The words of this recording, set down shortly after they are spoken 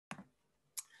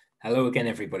Hello again,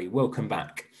 everybody. Welcome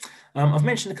back. I've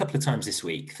mentioned a couple of times this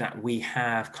week that we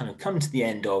have kind of come to the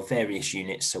end of various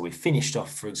units. So we've finished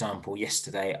off, for example,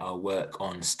 yesterday, our work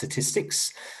on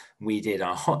statistics. We did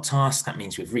our hot task. That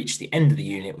means we've reached the end of the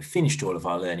unit. We've finished all of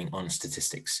our learning on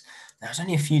statistics. Now, there's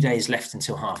only a few days left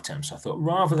until half term. So I thought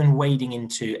rather than wading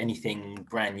into anything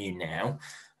brand new now,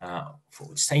 I thought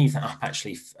we'd save that up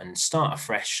actually and start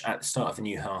afresh at the start of a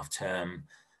new half term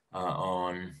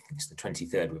on, it's the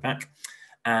 23rd, we're back.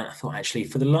 And I thought actually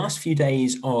for the last few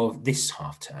days of this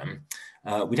half term,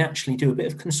 we'd actually do a bit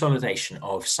of consolidation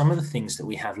of some of the things that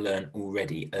we have learned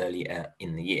already earlier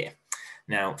in the year.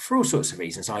 Now, for all sorts of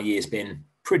reasons, our year's been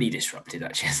pretty disrupted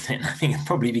actually, hasn't it? I think it'd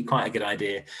probably be quite a good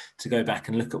idea to go back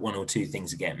and look at one or two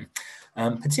things again,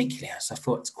 particularly as I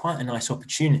thought it's quite a nice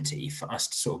opportunity for us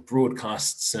to sort of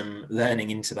broadcast some learning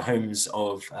into the homes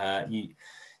of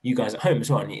you guys at home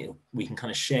as well, and we can kind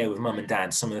of share with mum and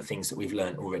dad some of the things that we've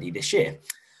learned already this year.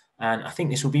 And I think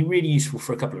this will be really useful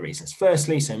for a couple of reasons.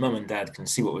 Firstly, so mum and dad can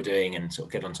see what we're doing and sort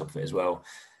of get on top of it as well.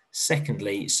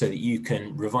 Secondly, so that you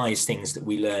can revise things that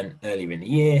we learned earlier in the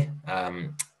year, a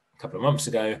couple of months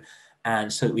ago,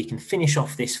 and so that we can finish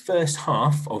off this first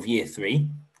half of year 3,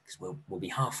 because we'll be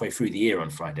halfway through the year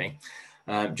on Friday,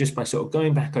 just by sort of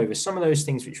going back over some of those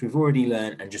things which we've already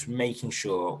learned and just making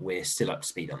sure we're still up to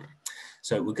speed on them.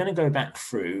 So we're going to go back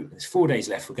through, there's 4 days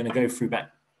left, we're going to go through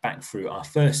back through our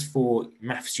first 4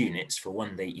 maths units for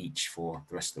 1 day each for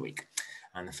the rest of the week.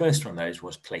 And the first one of those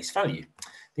was place value.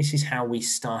 This is how we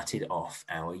started off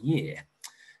our year.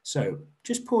 So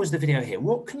just pause the video here.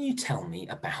 What can you tell me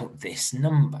about this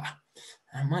number?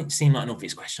 It might seem like an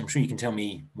obvious question. I'm sure you can tell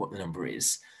me what the number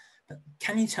is, but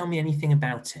can you tell me anything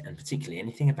about it, and particularly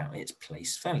anything about its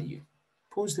place value?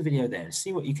 Pause the video there and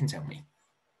see what you can tell me.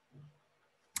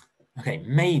 Okay,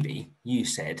 maybe you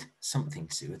said something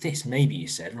to do with this. Maybe you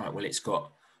said, right, well, it's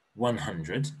got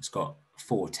 100, it's got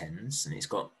 4 tens, and it's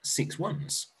got 6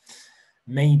 ones.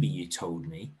 Maybe you told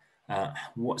me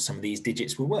what some of these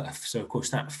digits were worth. So, of course,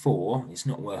 that 4 is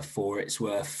not worth 4, it's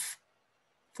worth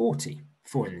 40.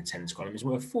 4 in the tens column is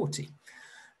worth 40.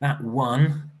 That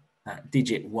 1, that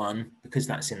digit 1, because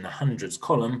that's in the hundreds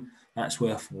column, that's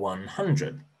worth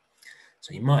 100.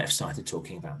 So you might have started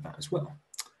talking about that as well.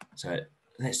 So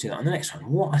let's do that on the next one.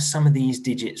 What are some of these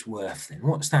digits worth then?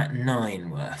 What's that 9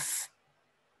 worth?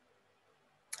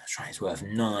 That's right, it's worth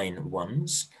 9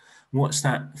 ones. What's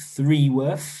that 3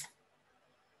 worth?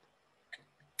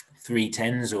 3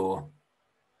 tens or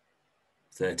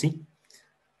 30.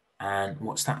 And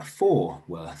what's that 4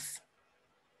 worth?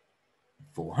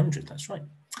 400, that's right.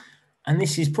 And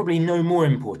this is probably no more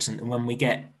important than when we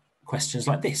get questions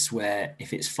like this, where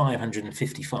if it's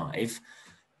 555,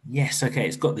 yes, okay,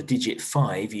 it's got the digit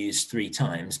 5 used 3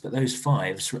 times, but those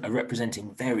 5s are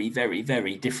representing very, very,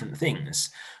 very different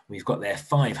things. We've got there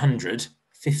 500,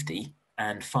 50,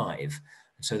 and 5.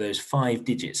 So those 5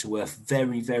 digits are worth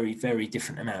very, very, very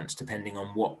different amounts depending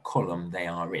on what column they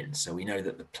are in. So we know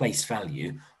that the place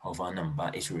value of our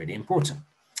number is really important.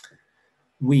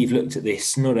 We've looked at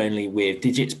this not only with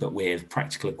digits, but with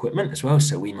practical equipment as well.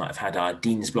 So we might have had our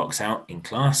Dean's blocks out in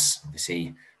class.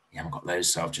 Obviously, we haven't got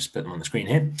those, so I've just put them on the screen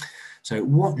here. So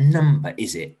what number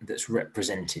is it that's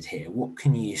represented here? What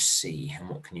can you see and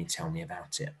what can you tell me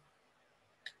about it?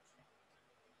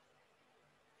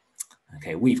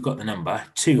 Okay, we've got the number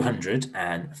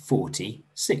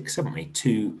 246, haven't we?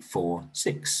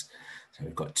 246. So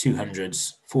we've got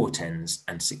 200s, 4 tens,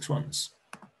 and 6 ones.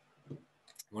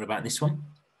 What about this one?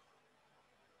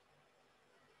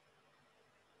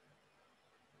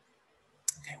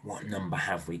 Okay, what number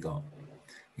have we got?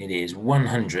 It is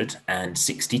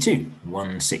 162,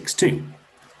 162.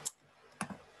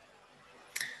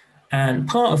 And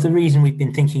part of the reason we've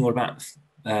been thinking all about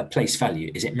place value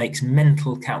is it makes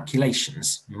mental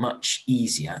calculations much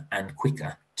easier and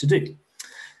quicker to do.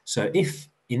 So if,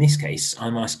 in this case,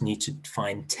 I'm asking you to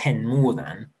find 10 more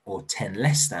than or 10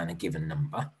 less than a given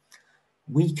number,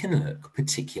 we can look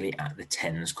particularly at the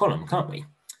tens column, can't we?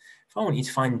 If I want you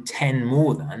to find 10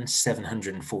 more than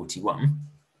 741,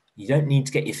 you don't need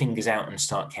to get your fingers out and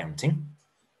start counting.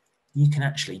 You can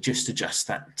actually just adjust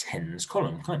that tens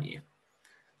column, can't you?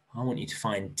 I want you to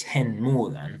find 10 more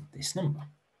than this number.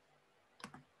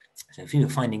 So if you're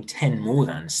finding 10 more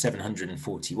than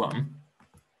 741,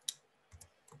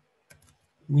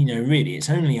 we know really it's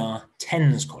only our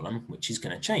tens column which is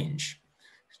going to change.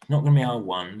 It's not going to be our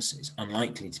ones, it's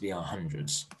unlikely to be our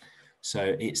hundreds.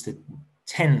 So it's the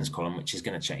tens column which is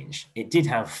going to change. It did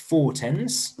have 4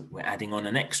 tens, we're adding on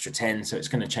an extra 10, so it's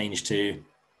going to change to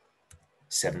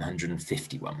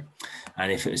 751.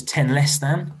 And if it was 10 less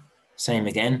than, same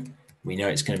again, we know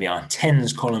it's going to be our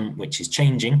tens column which is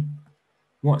changing,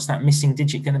 What's that missing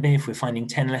digit going to be if we're finding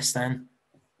 10 less than?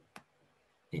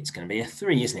 It's going to be a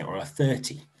 3, isn't it, or a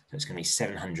 30. So it's going to be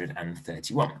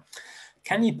 731.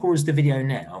 Can you pause the video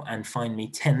now and find me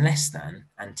 10 less than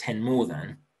and 10 more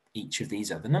than each of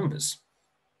these other numbers?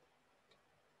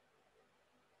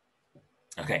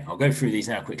 Okay, I'll go through these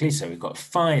now quickly. So we've got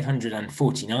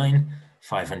 549,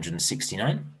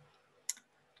 569,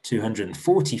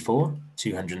 244,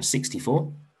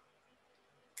 264,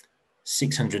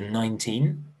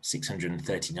 619,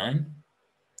 639,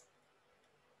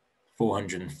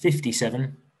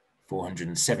 457,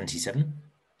 477,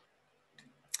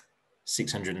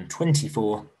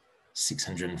 624,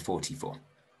 644.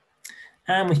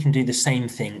 And we can do the same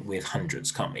thing with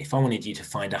hundreds, can't we? If I wanted you to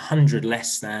find 100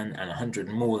 less than and 100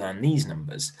 more than these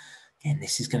numbers, again,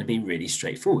 this is going to be really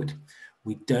straightforward.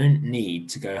 We don't need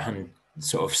to go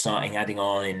sort of starting adding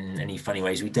on in any funny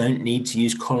ways. We don't need to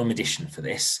use column addition for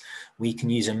this. We can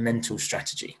use a mental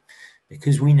strategy.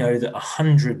 Because we know that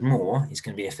 100 more is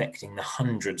going to be affecting the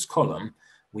hundreds column,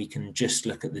 we can just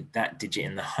look at that digit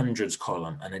in the hundreds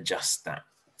column and adjust that.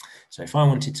 So if I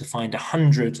wanted to find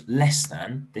 100 less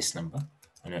than this number,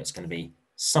 I know it's going to be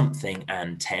something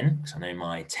and 10, because I know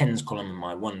my tens column and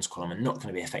my ones column are not going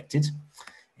to be affected.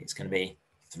 It's going to be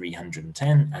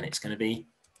 310, and it's going to be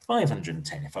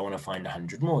 510 if I want to find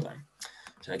 100 more than.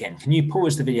 So again, can you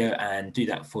pause the video and do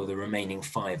that for the remaining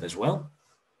 5 as well?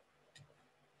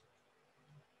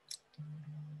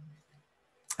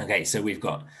 Okay, so we've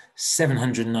got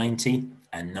 790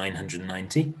 and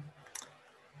 990,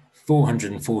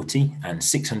 440 and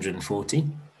 640,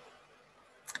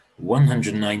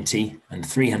 190 and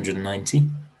 390,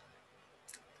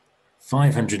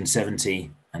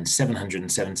 570 and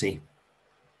 770,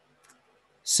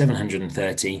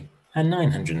 730 and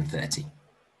 930.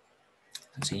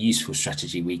 That's a useful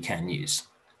strategy we can use.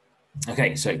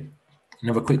 Okay, so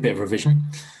another quick bit of revision.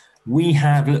 We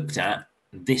have looked at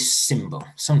this symbol,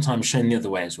 sometimes shown the other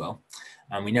way as well.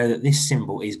 And we know that this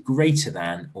symbol is greater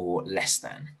than or less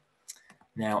than.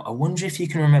 Now, I wonder if you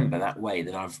can remember that way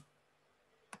that I've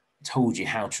told you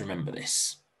how to remember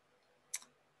this.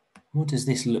 What does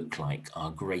this look like,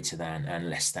 our greater than and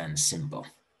less than symbol?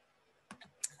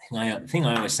 The thing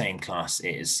I always say in class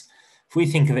is, if we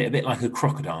think of it a bit like a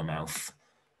crocodile mouth,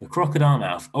 the crocodile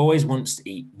mouth always wants to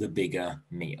eat the bigger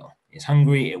meal. It's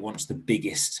hungry, it wants the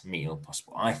biggest meal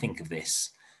possible. I think of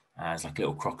this as like a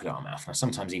little crocodile mouth. I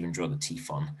sometimes even draw the teeth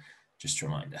on just to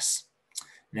remind us.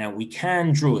 Now we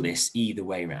can draw this either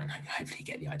way around. Hopefully you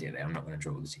get the idea there. I'm not going to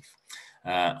draw all the teeth.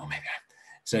 Or maybe I am.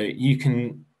 So you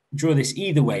can draw this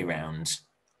either way around,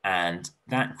 and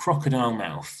that crocodile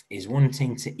mouth is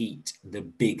wanting to eat the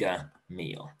bigger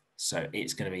meal. So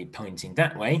it's going to be pointing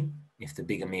that way if the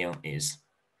bigger meal is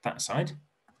that side,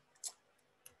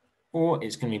 or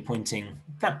it's going to be pointing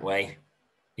that way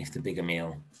if the bigger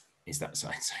meal is that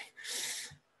side.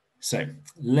 So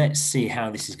let's see how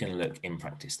this is going to look in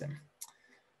practice then.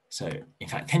 So in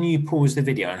fact, can you pause the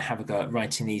video and have a go at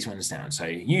writing these ones down? So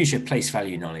use your place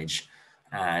value knowledge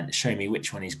and show me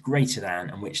which one is greater than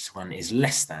and which one is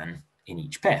less than in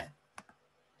each pair.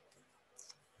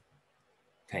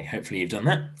 Okay, hopefully you've done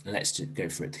that. Let's just go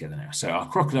through it together now. So our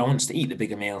crocodile wants to eat the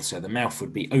bigger meal, so the mouth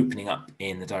would be opening up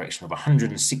in the direction of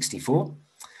 164.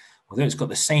 Although it's got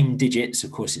the same digits,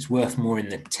 of course, it's worth more in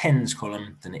the tens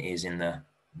column than it is in the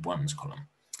ones column.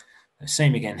 The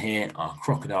same again here, our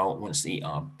crocodile wants to eat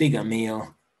our bigger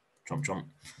meal. Chomp, chomp.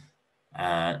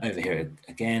 And over here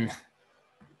again.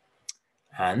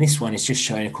 And this one is just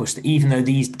showing, of course, that even though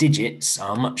these digits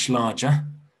are much larger,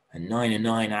 and 9 and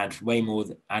 9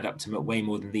 add up to way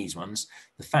more than these ones,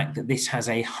 the fact that this has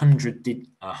a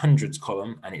hundreds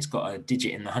column and it's got a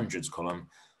digit in the hundreds column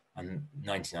and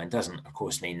 99 doesn't, of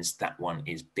course, means that one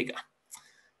is bigger.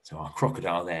 So our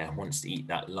crocodile there wants to eat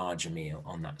that larger meal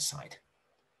on that side.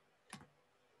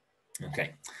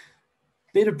 Okay,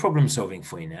 bit of problem solving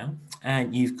for you now.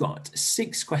 And you've got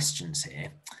 6 questions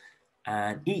here.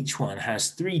 And each one has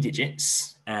 3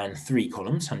 digits and 3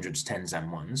 columns, hundreds, tens,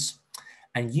 and ones.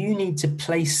 And you need to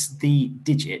place the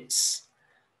digits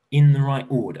in the right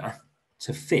order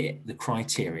to fit the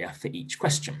criteria for each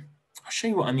question. I'll show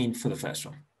you what I mean for the first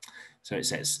one. So it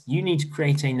says, you need to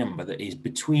create a number that is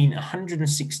between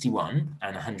 161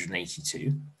 and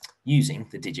 182 using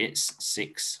the digits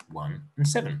 6, 1, and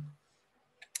 7.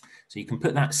 So you can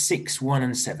put that 6, 1,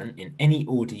 and 7 in any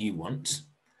order you want,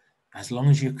 as long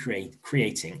as you're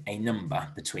creating a number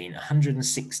between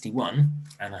 161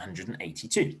 and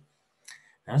 182.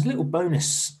 Now, there's a little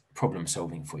bonus problem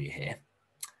solving for you here.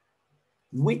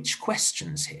 Which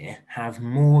questions here have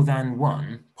more than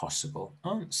one possible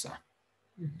answer?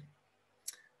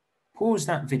 Pause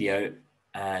that video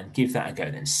and give that a go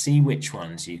then. See which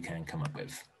ones you can come up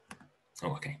with.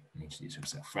 Oh, okay, I need to do this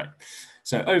myself, right.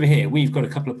 So over here, we've got a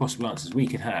couple of possible answers. We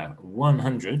could have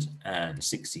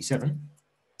 167,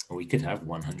 or we could have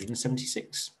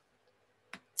 176.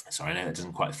 Sorry, I know that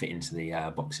doesn't quite fit into the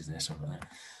boxes there. Sorry about that.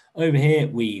 Over here,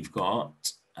 we've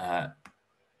got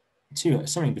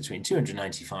something between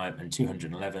 295 and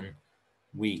 211.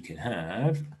 We could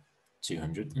have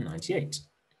 298.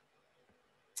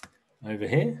 Over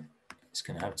here, it's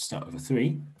going to have to start with a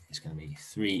 3. It's going to be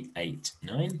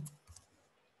 389.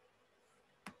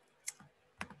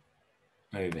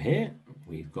 Over here,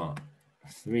 we've got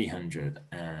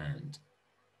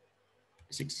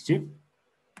 362.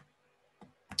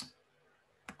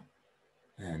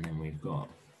 And then we've got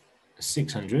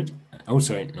 600. Oh,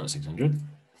 sorry, not 600.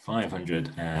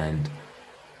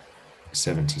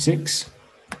 576.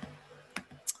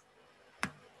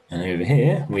 And over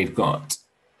here, we've got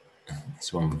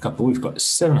this one couple. We've got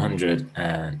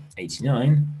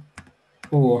 789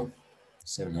 or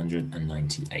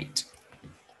 798.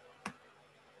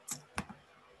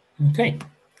 Okay.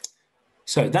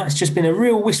 So that's just been a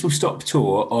real whistle-stop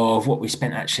tour of what we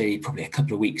spent actually probably a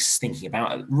couple of weeks thinking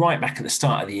about right back at the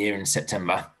start of the year in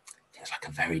September. Feels like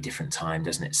a very different time,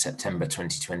 doesn't it? September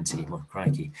 2020, well,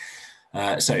 crikey.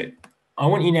 So I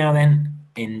want you now then,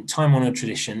 in time-honored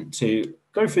tradition, to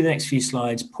go through the next few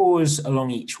slides, pause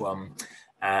along each one,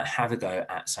 and have a go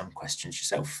at some questions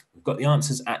yourself. We've got the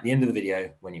answers at the end of the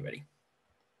video when you're ready.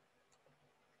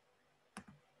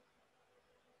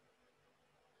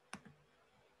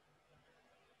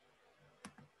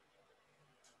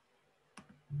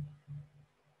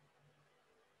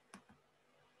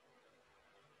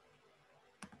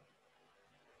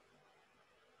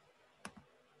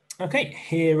 Okay,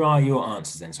 here are your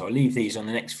answers then. So I'll leave these on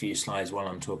the next few slides while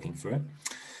I'm talking through it.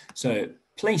 So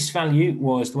place value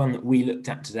was the one that we looked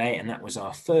at today, and that was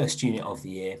our first unit of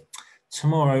the year.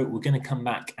 Tomorrow, we're going to come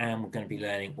back and we're going to be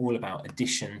learning all about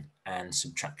addition and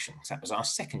subtraction. So that was our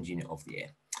second unit of the year.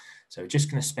 So we're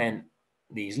just going to spend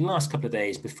these last couple of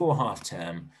days before half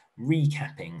term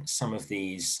recapping some of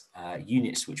these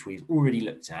units which we've already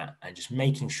looked at and just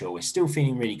making sure we're still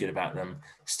feeling really good about them,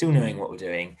 still knowing what we're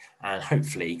doing, and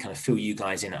hopefully kind of fill you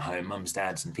guys in at home, mums,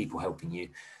 dads, and people helping you,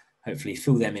 hopefully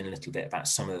fill them in a little bit about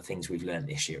some of the things we've learned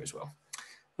this year as well.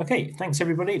 Okay, thanks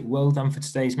everybody. Well done for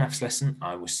today's maths lesson.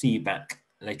 I will see you back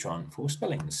later on for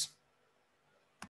spellings.